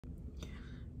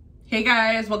Hey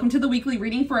guys, welcome to the weekly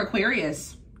reading for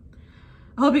Aquarius.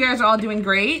 I hope you guys are all doing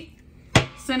great.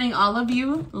 Sending all of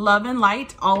you love and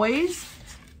light always.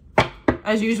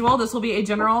 As usual, this will be a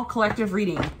general collective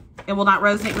reading. It will not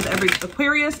resonate with every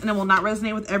Aquarius, and it will not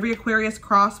resonate with every Aquarius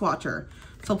cross-watcher.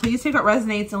 So please take what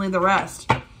resonates and leave the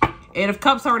rest. Eight of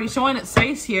Cups already showing its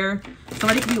face here.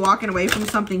 Somebody could be walking away from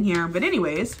something here. But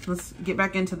anyways, let's get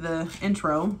back into the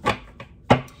intro.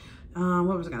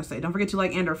 What was I going to say? Don't forget to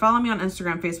like and or follow me on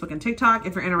Instagram, Facebook, and TikTok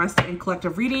if you're interested in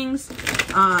collective readings.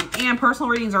 And personal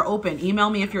readings are open. Email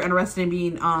me if you're interested in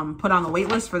being put on the wait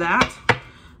list for that.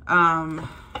 Yeah,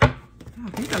 I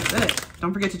think that's it.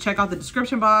 Don't forget to check out the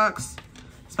description box,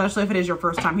 especially if it is your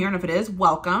first time here. And if it is,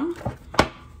 welcome.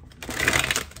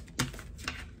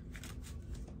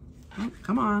 Oh,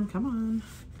 come on, come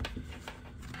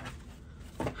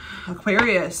on.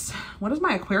 Aquarius. What does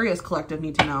my Aquarius collective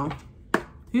need to know?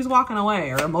 Who's walking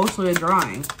away or emotionally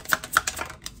withdrawing?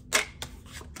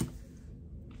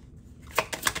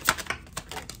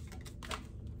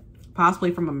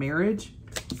 Possibly from a marriage.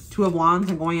 Two of Wands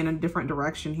and going in a different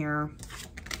direction here.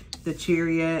 The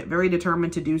Chariot, very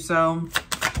determined to do so.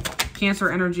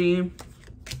 Cancer energy.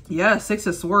 Yeah, Six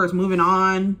of Swords, moving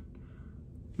on.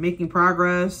 Making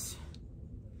progress.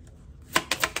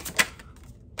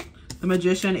 The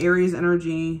Magician, Aries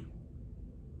energy.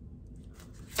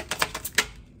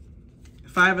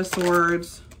 Five of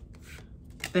Swords,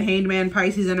 the Hanged Man,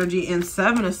 Pisces energy, and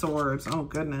Seven of Swords. Oh,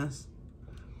 goodness.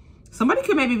 Somebody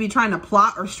could maybe be trying to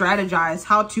plot or strategize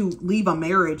how to leave a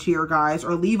marriage here, guys,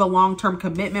 or leave a long-term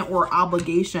commitment or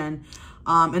obligation,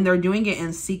 and they're doing it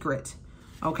in secret,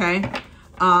 okay?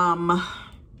 The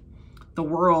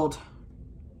World,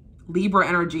 Libra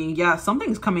energy. Yeah,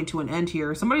 something's coming to an end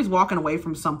here. Somebody's walking away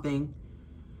from something.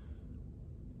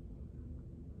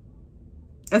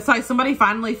 It's like somebody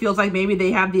finally feels like maybe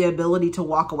they have the ability to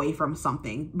walk away from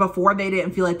something. Before they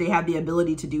didn't feel like they had the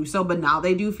ability to do so, but now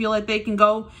they do feel like they can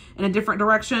go in a different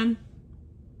direction.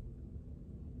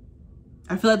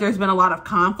 I feel like there's been a lot of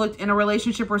conflict in a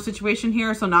relationship or situation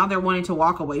here. So now they're wanting to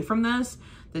walk away from this.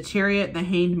 The Chariot, the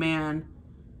Hanged Man.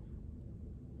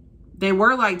 They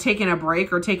were like taking a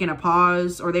break or taking a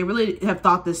pause, or they really have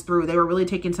thought this through. They were really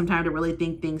taking some time to really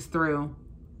think things through.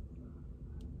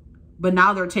 But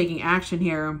now they're taking action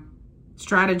here,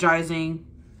 strategizing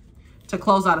to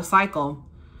close out a cycle.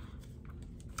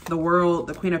 The World,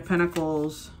 the Queen of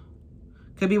Pentacles,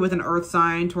 could be with an earth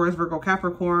sign, Taurus, Virgo,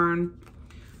 Capricorn.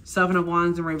 Seven of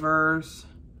Wands in reverse.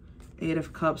 Eight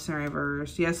of Cups in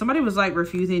reverse. Yeah, somebody was like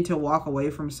refusing to walk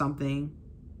away from something.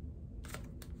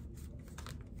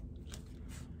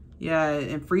 Yeah,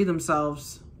 and free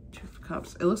themselves. Two of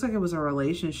Cups. It looks like it was a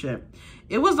relationship.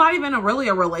 It was not even really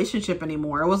a relationship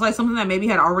anymore. It was like something that maybe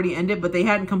had already ended, but they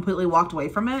hadn't completely walked away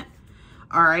from it.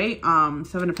 All right.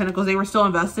 Seven of Pentacles. They were still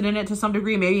invested in it to some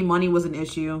degree. Maybe money was an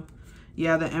issue.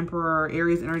 Yeah, the Emperor,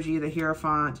 Aries energy, the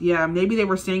Hierophant. Yeah, maybe they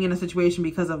were staying in a situation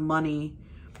because of money.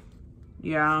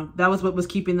 Yeah, that was what was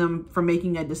keeping them from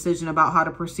making a decision about how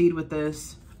to proceed with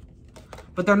this.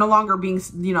 But they're no longer being,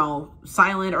 you know,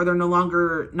 silent, or they're no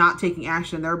longer not taking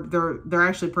action. They're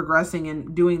actually progressing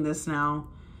and doing this now.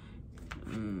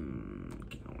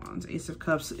 Ace of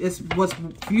Cups. It's what's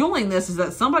fueling this is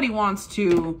that somebody wants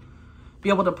to be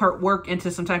able to put work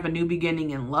into some type of new beginning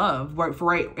in love.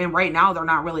 Right now they're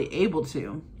not really able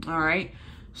to. All right.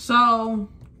 So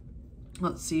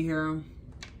let's see here.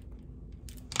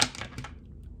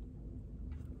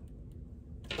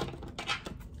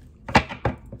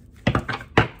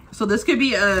 So this could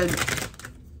be a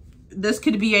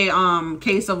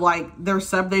case of like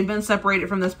they've been separated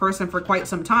from this person for quite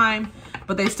some time,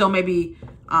 but they still maybe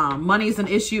money's an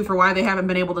issue for why they haven't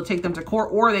been able to take them to court,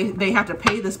 or they have to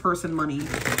pay this person money,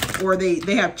 or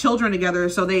they have children together,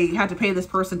 so they have to pay this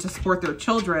person to support their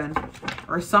children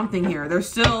or something here. They're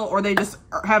still, or they just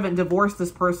haven't divorced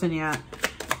this person yet.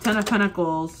 Ten of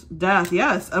Pentacles, Death.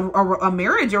 Yes, a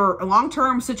marriage or a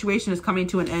long-term situation is coming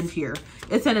to an end here.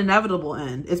 It's an inevitable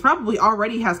end. It's probably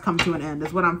already has come to an end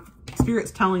is what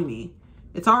Spirit's telling me.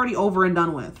 It's already over and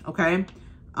done with, okay?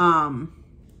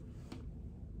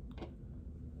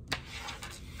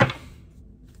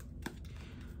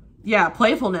 Yeah,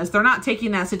 playfulness. They're not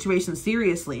taking that situation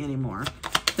seriously anymore.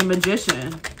 The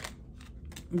Magician.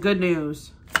 Good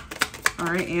news. All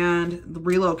right, and the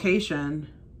relocation.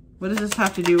 What does this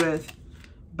have to do with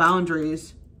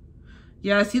boundaries?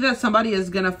 Yeah, I see that somebody is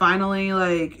going to finally,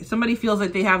 like, somebody feels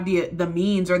like they have the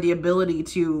means or the ability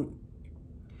to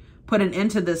put an end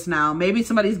to this now. Maybe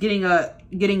somebody's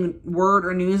getting word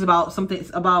or news about something,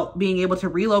 about being able to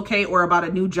relocate, or about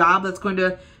a new job that's going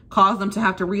to cause them to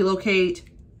have to relocate,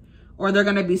 or they're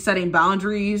going to be setting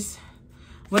boundaries.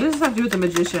 What does this have to do with the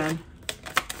Magician?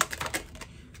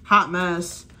 Hot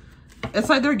mess. It's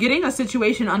like they're getting a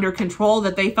situation under control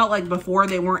that they felt like before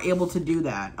they weren't able to do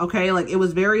that. Okay, like it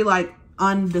was very like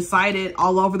undecided,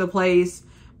 all over the place.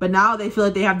 But now they feel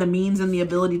like they have the means and the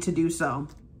ability to do so.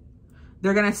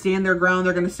 They're going to stand their ground.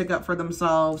 They're going to stick up for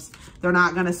themselves. They're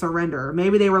not going to surrender.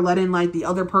 Maybe they were letting like the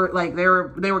other like they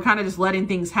were kind of just letting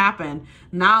things happen.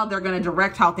 Now they're going to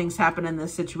direct how things happen in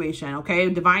this situation. Okay.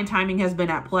 Divine timing has been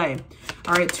at play.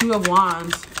 All right. 2 of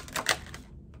Wands.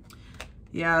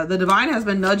 Yeah. The divine has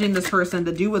been nudging this person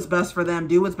to do what's best for them,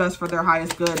 do what's best for their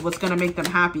highest good, what's going to make them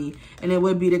happy. And it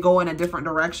would be to go in a different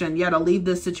direction. Yeah. To leave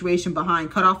this situation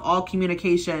behind, cut off all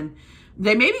communication.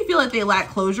 They maybe feel like they lack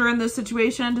closure in this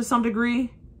situation to some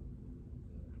degree.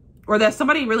 Or that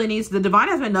somebody really needs, the divine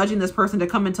has been nudging this person to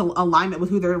come into alignment with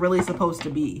who they're really supposed to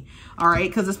be. All right.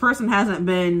 Because this person hasn't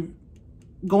been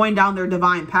going down their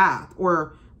divine path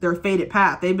or their fated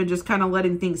path. They've been just kind of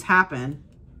letting things happen.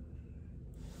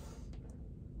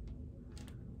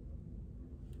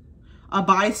 A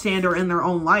bystander in their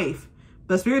own life.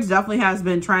 The Spirits definitely has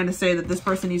been trying to say that this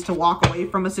person needs to walk away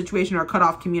from a situation or cut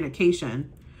off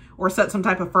communication. Or set some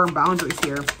type of firm boundaries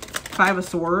here. 5 of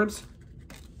Swords.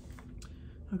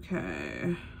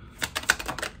 Okay.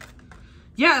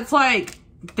 Yeah, it's like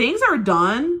things are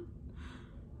done.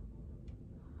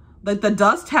 Like the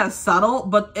dust has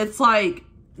settled, but it's like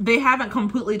they haven't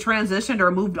completely transitioned or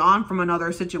moved on from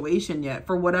another situation yet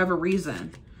for whatever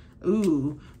reason.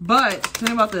 Ooh. But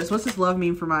think about this. What's this love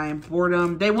mean for my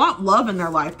boredom? They want love in their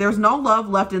life. There's no love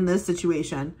left in this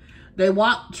situation. They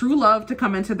want true love to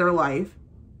come into their life.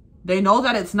 They know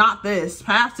that it's not this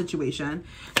past situation.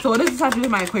 So what does this have to do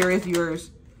with my Aquarius viewers?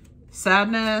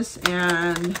 Sadness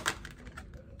and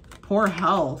poor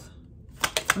health.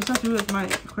 What does that have to do with my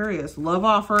Aquarius? Love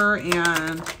offer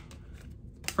and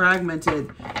fragmented.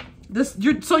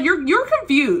 So you're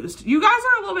confused. You guys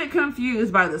are a little bit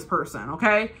confused by this person,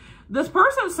 okay? This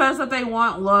person says that they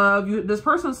want love. This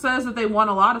person says that they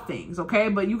want a lot of things, okay?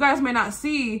 But you guys may not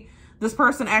see this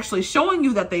person actually showing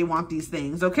you that they want these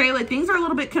things, okay? Like things are a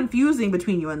little bit confusing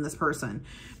between you and this person.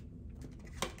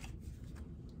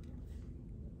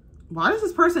 Why is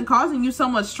this person causing you so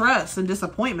much stress and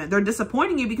disappointment? They're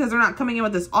disappointing you because they're not coming in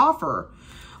with this offer.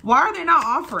 Why are they not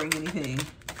offering anything?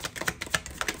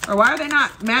 Or why are they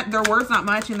not, their words not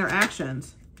matching their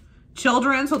actions?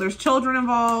 Children, so there's children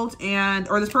involved,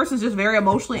 or this person's just very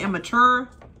emotionally immature.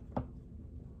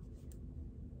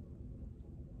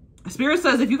 Spirit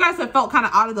says if you guys have felt kind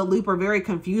of out of the loop or very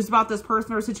confused about this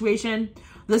person or situation,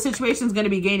 this situation is going to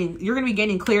be you're going to be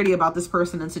gaining clarity about this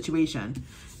person and situation.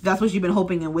 That's what you've been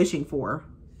hoping and wishing for.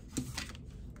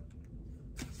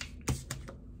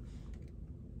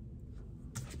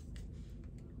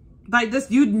 Like this,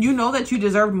 you know that you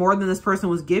deserved more than this person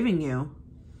was giving you.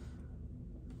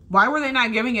 Why were they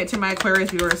not giving it to my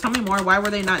Aquarius viewers? Tell me more. Why were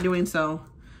they not doing so?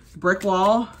 Brick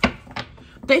wall.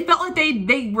 They felt like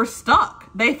they were stuck.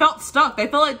 They felt stuck. They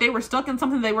felt like they were stuck in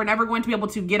something they were never going to be able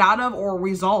to get out of or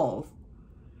resolve.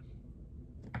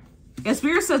 And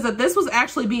Spirit says that this was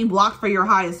actually being blocked for your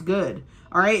highest good.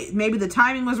 All right. Maybe the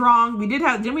timing was wrong.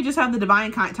 Didn't we just have the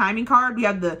divine timing card? We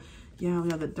have the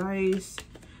dice.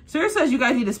 Spirit says you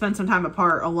guys need to spend some time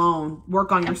apart, alone.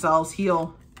 Work on yourselves.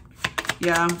 Heal.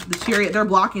 Yeah. The Chariot. They're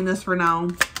blocking this for now.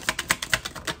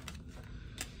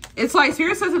 It's like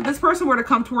Spirit says if this person were to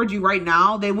come towards you right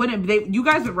now, you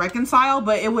guys would reconcile,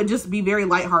 but it would just be very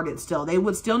lighthearted still. They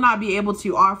would still not be able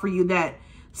to offer you that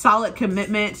solid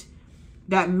commitment,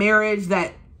 that marriage,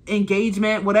 that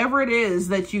engagement, whatever it is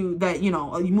that you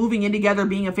know, moving in together,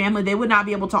 being a family, they would not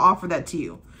be able to offer that to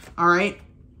you. All right.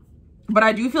 But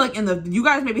I do feel like you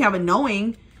guys maybe have a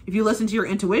knowing, if you listen to your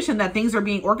intuition, that things are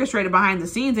being orchestrated behind the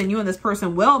scenes and you and this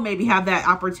person will maybe have that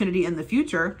opportunity in the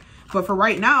future. But for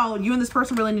right now, you and this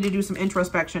person really need to do some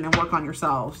introspection and work on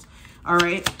yourselves. All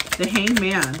right. The Hanged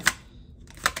Man.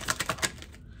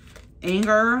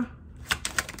 Anger.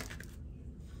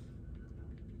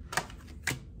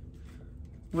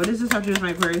 What does this have to do with my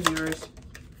Aquarius viewers?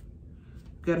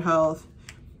 Good health.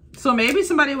 So maybe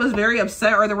somebody was very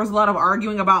upset or there was a lot of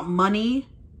arguing about money,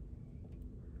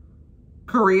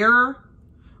 career,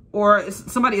 or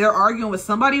they're arguing with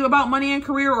somebody about money and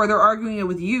career, or they're arguing it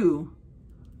with you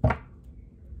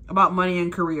about money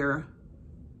and career.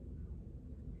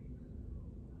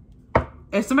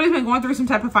 If somebody's been going through some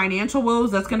type of financial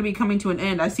woes, that's going to be coming to an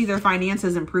end. I see their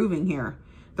finances improving here.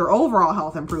 Their overall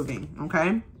health improving,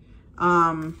 okay?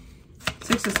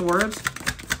 6 of Swords.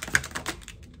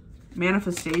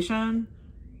 Manifestation.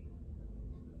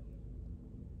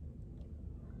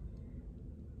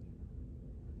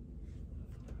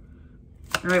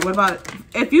 All right, what about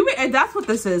if that's what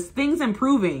this is, things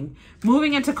improving,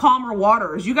 moving into calmer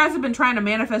waters. You guys have been trying to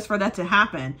manifest for that to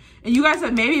happen. And you guys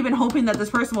have maybe been hoping that this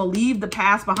person will leave the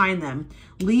past behind them.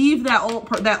 Leave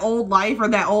that old life or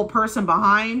that old person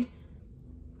behind.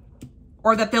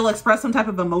 Or that they'll express some type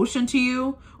of emotion to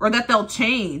you. Or that they'll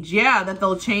change. Yeah, that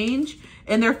they'll change.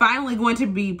 And they're finally going to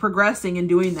be progressing and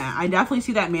doing that. I definitely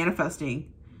see that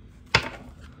manifesting.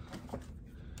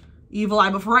 Evil eye.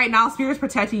 But for right now, Spirit's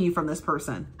protecting you from this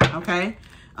person. Okay?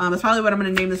 That's probably what I'm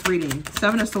going to name this reading.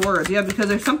 7 of Swords. Yeah, because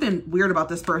there's something weird about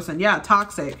this person. Yeah,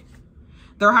 toxic.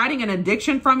 They're hiding an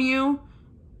addiction from you.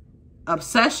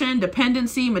 Obsession,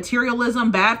 dependency,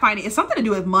 materialism, bad finance. It's something to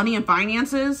do with money and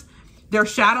finances. Their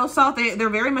shadow self. They're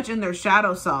very much in their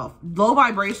shadow self. Low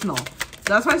vibrational.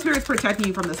 That's why Spirit's protecting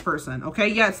you from this person. Okay?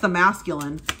 Yeah, it's the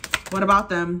masculine. What about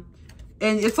them?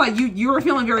 And it's like you were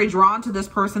feeling very drawn to this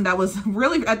person that was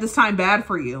really at this time bad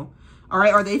for you. All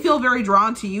right. Or they feel very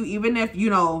drawn to you, even if,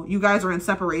 you know, you guys are in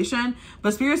separation.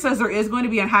 But Spirit says there is going to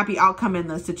be a happy outcome in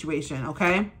this situation.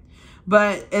 Okay.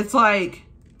 But it's like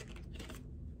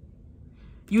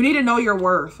you need to know your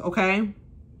worth. Okay.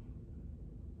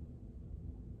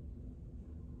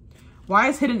 Why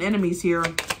is hidden enemies here?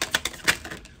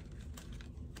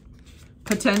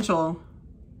 Potential.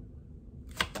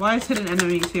 Why is hidden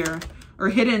enemies here? Or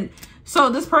hidden.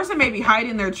 So this person may be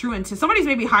hiding their true intent. Somebody's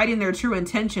maybe hiding their true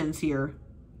intentions here.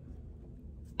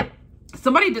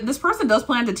 This person does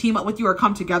plan to team up with you or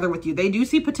come together with you. They do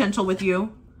see potential with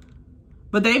you.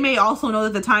 But they may also know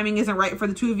that the timing isn't right for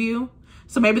the two of you.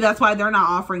 So maybe that's why they're not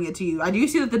offering it to you. I do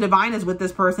see that the Divine is with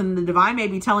this person. The Divine may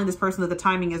be telling this person that the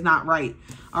timing is not right.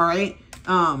 All right.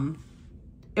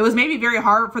 It was maybe very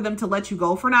hard for them to let you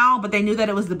go for now, but they knew that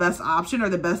it was the best option or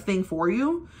the best thing for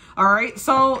you. All right.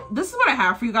 So this is what I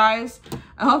have for you guys.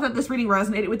 I hope that this reading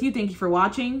resonated with you. Thank you for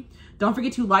watching. Don't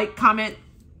forget to like, comment,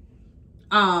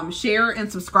 share, and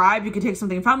subscribe. You can take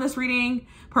something from this reading.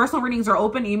 Personal readings are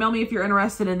open. Email me if you're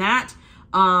interested in that.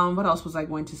 What else was I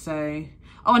going to say?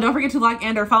 Oh, and don't forget to like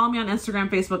and or follow me on Instagram,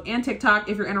 Facebook, and TikTok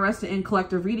if you're interested in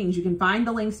collective readings. You can find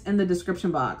the links in the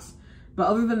description box. But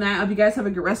other than that, I hope you guys have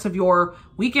a good rest of your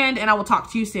weekend, and I will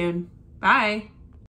talk to you soon. Bye.